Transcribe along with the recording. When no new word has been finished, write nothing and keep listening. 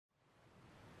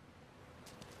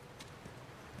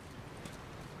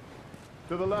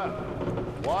To the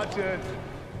left. Watch it.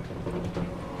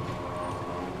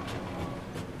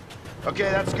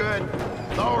 Okay, that's good.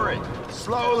 Lower it.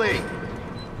 Slowly.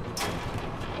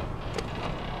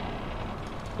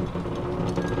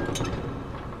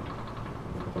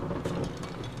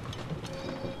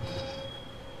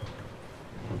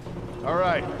 All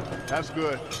right. That's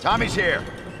good. Tommy's here.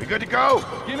 We good to go?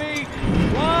 Give me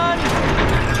 1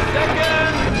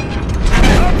 second.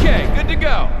 Okay, good to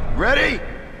go. Ready?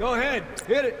 Go ahead,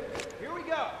 hit it. Here we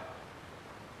go.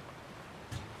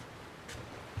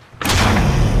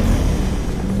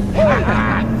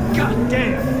 God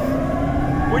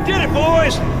damn. We did it,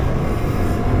 boys.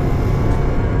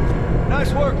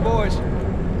 Nice work, boys.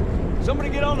 Somebody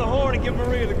get on the horn and give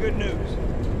Maria the good news.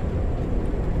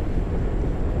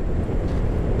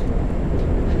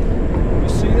 You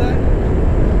see that?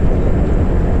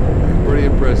 Pretty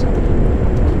impressive.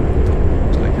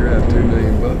 Looks like you're out $2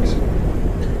 million.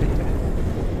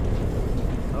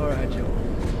 All right, Joe.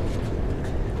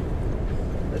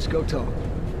 Let's go talk.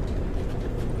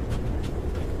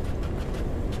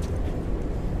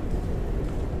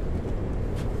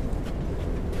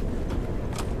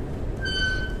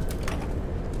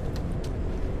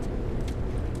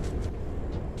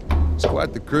 It's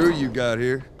quite the crew you got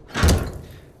here.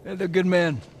 Yeah, they're good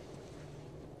men.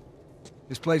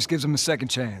 This place gives them a second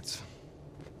chance.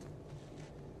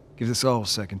 Gives us all a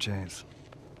second chance.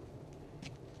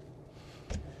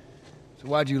 So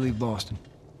why'd you leave Boston?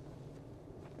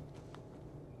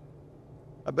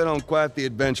 I've been on quite the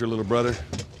adventure, little brother.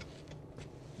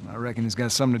 I reckon it's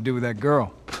got something to do with that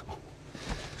girl.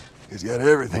 It's got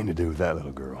everything to do with that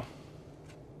little girl.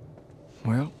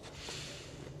 Well,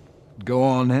 go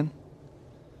on then.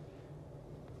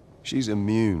 She's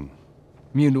immune.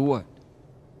 Immune to what?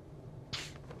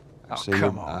 I've Oh, seen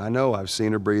come her, on. I know, I've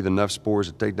seen her breathe enough spores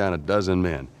to take down a dozen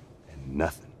men. And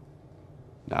nothing.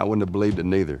 Now, I wouldn't have believed it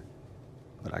neither.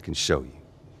 But I can show you.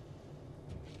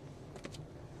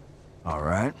 All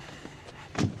right.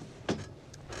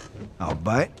 I'll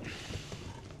bite.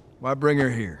 Why bring her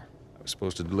here? I was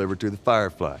supposed to deliver to the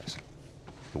Fireflies.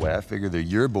 The way I figure they're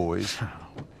your boys.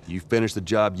 You finish the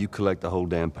job, you collect the whole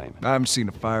damn payment. I haven't seen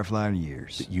a Firefly in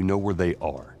years. You know where they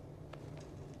are.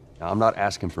 Now, I'm not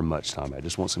asking for much, Tommy. I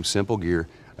just want some simple gear,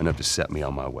 enough to set me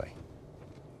on my way.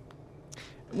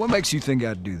 What makes you think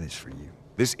I'd do this for you?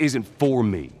 This isn't for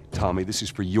me, Tommy. This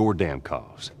is for your damn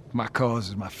cause. My cause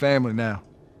is my family now.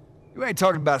 You ain't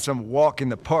talking about some walk in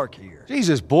the park here.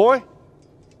 Jesus, boy.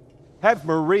 Have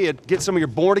Maria get some of your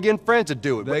born-again friends to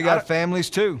do it. They but got families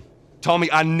too.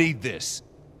 Tommy, I need this.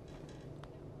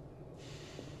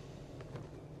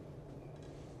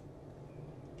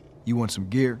 You want some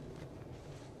gear?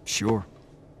 Sure.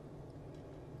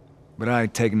 But I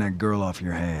ain't taking that girl off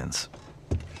your hands.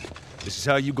 This is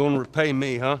how you gonna repay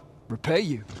me, huh? Repay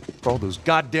you? For all those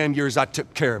goddamn years I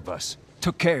took care of us.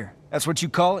 Took care. That's what you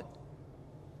call it?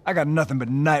 I got nothing but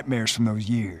nightmares from those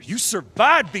years. You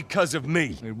survived because of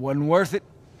me. It wasn't worth it?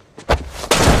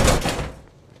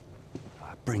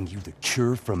 I bring you the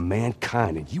cure from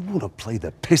mankind, and you wanna play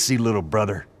the pissy little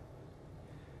brother.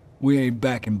 We ain't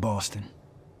back in Boston.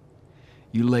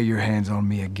 You lay your hands on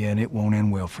me again, it won't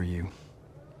end well for you.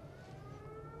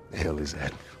 The hell is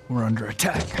that? We're under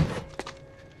attack.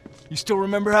 You still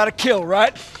remember how to kill,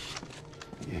 right?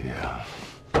 Yeah.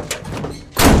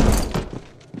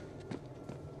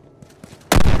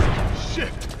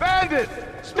 Shit! Bandit!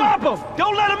 Stop him!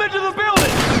 Don't let him into the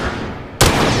building!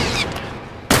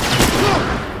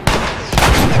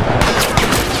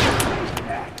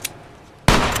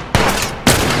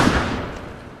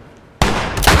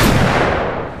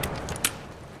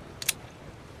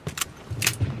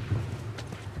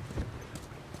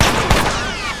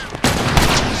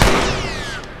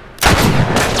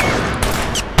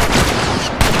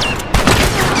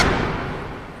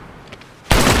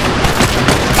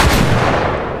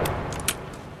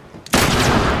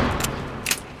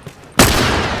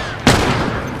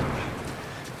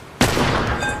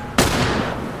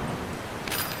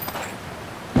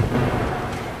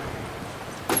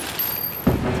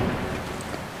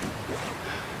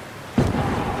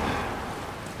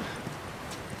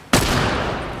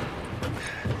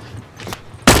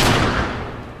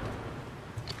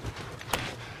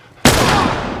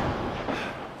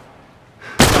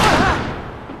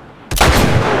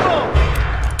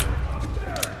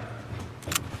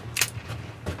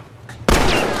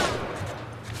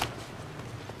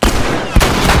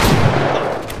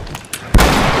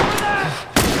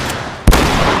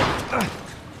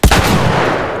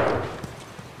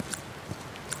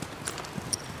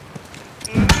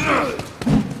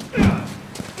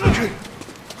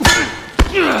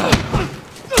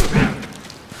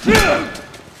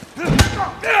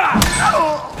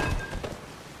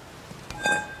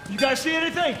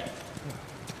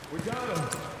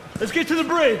 Let's get to the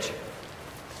bridge.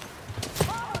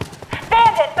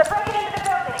 Bandits! They're breaking into the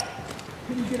building!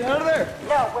 Can you get out of there?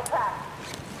 No, we're trapped.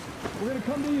 We're gonna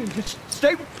come to you. Just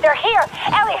stay. They're here!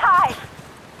 Ellie, hide!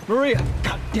 Maria,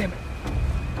 God damn it.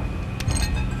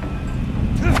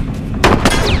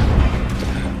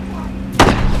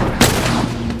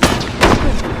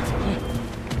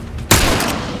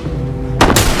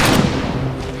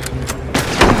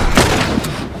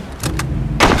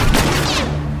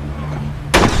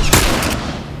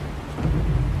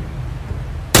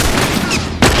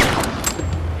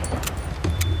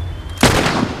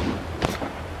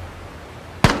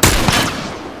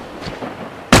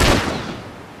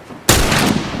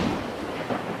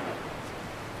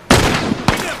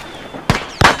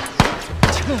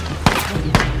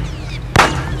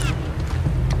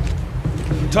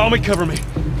 Tommy, cover me.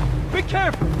 Be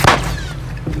careful.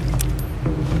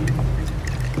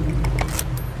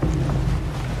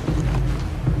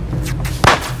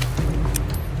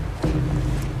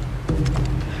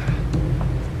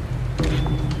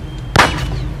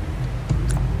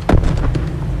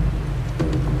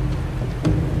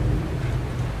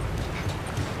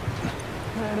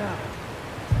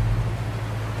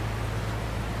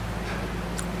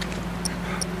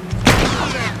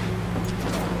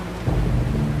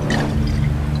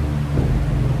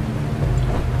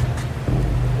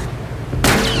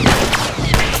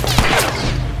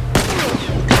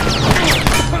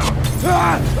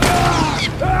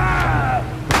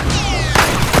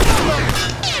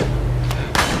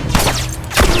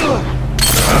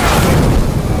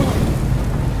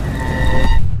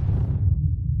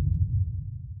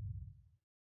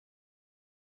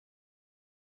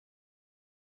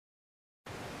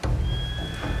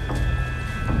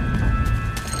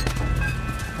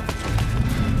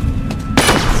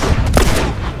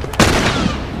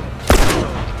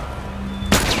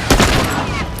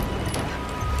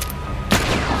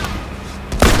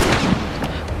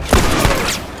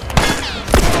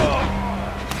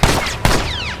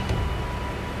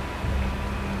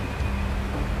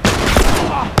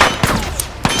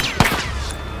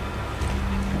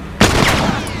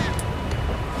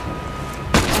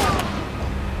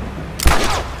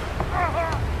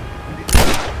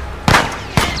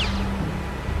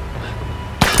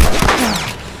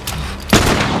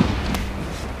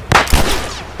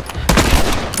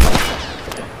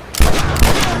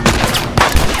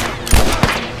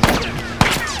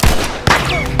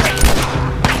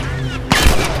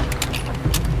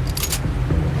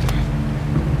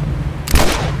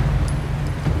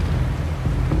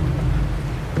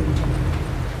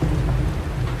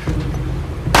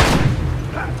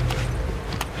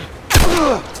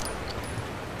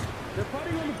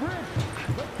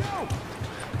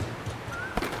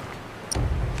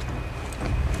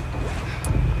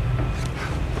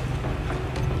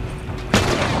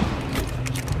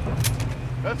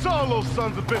 That's all those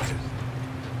sons of bitches.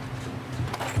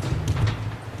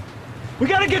 We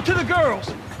gotta get to the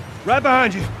girls. Right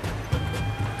behind you.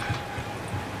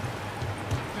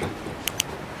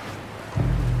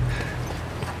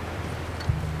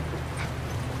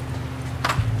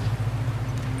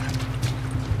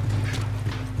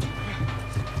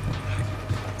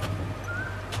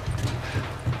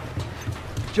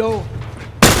 Joel.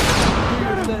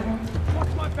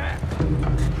 Watch my back.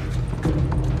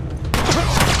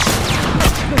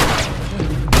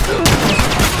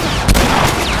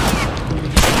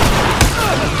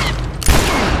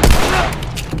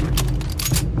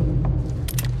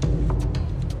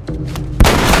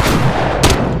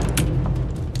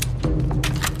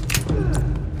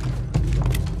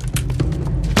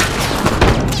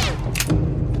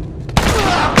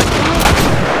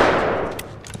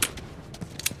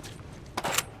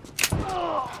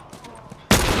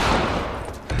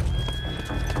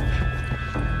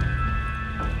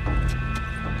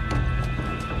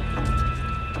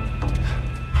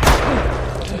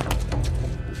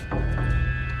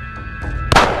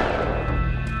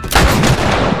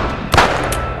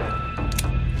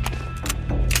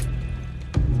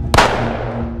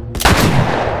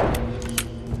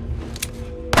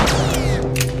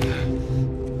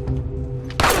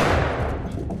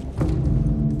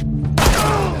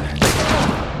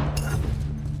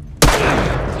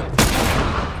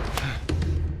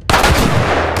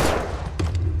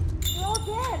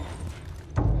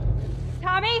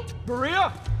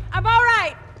 Maria? I'm all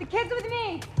right. The kid's with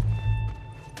me.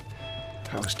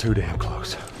 That was too damn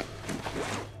close.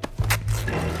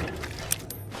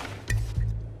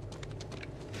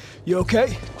 You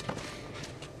okay?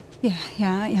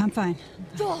 Yeah, I'm fine.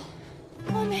 Joel.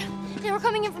 Oh, man. They were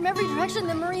coming in from every direction,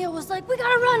 then Maria was like, we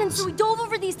gotta run, and so we dove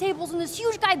over these tables, and this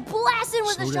huge guy blasted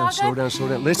with a shotgun. Slow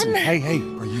down. Listen, hey,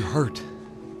 are you hurt?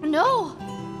 No.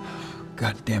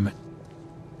 God damn it.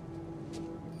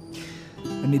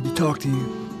 I need to talk to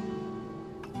you.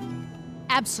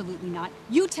 Absolutely not.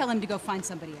 You tell him to go find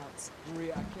somebody else.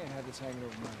 Maria, I can't have this hanging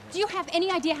over my head. Do you have any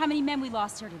idea how many men we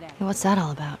lost here today? What's that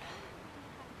all about?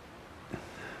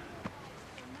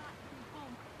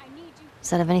 Does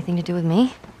that have anything to do with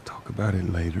me? Talk about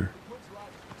it later.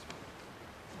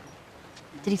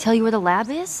 Did he tell you where the lab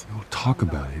is? We'll talk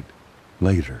about it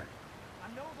later.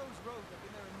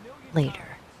 Later.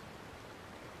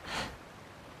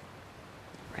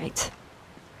 Right.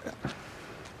 It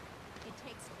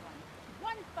takes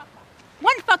one fuck up.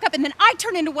 One fuck up, and then I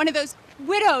turn into one of those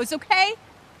widows, okay?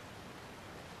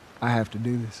 I have to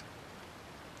do this.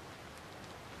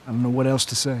 I don't know what else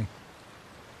to say.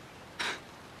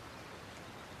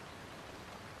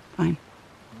 Fine.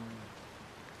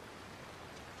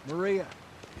 Maria.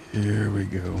 Here we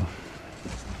go.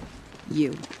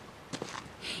 You.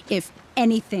 If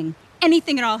anything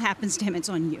at all happens to him, it's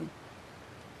on you.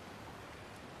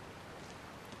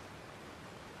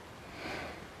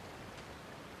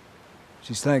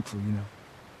 She's thankful, you know.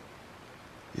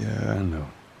 Yeah, I know.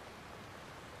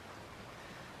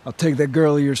 I'll take that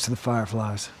girl of yours to the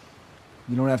Fireflies.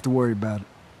 You don't have to worry about it.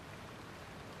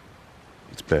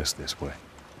 It's best this way.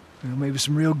 Well, maybe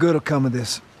some real good will come of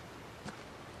this.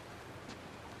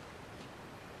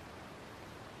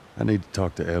 I need to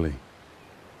talk to Ellie.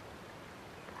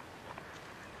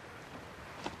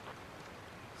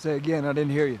 Say again, I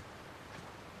didn't hear you.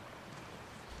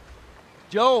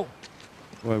 Joel!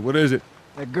 What is it?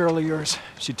 That girl of yours.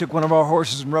 She took one of our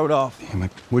horses and rode off. Damn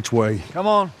it. Which way? Come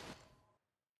on.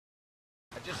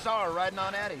 I just saw her riding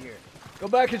on out of here. Go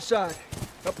back inside.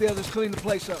 Help the others clean the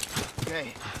place up.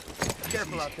 Okay.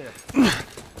 Careful out there.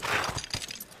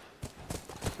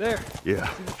 There. Yeah.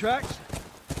 See the tracks?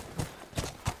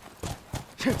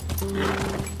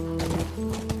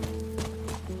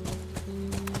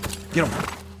 Get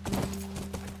him.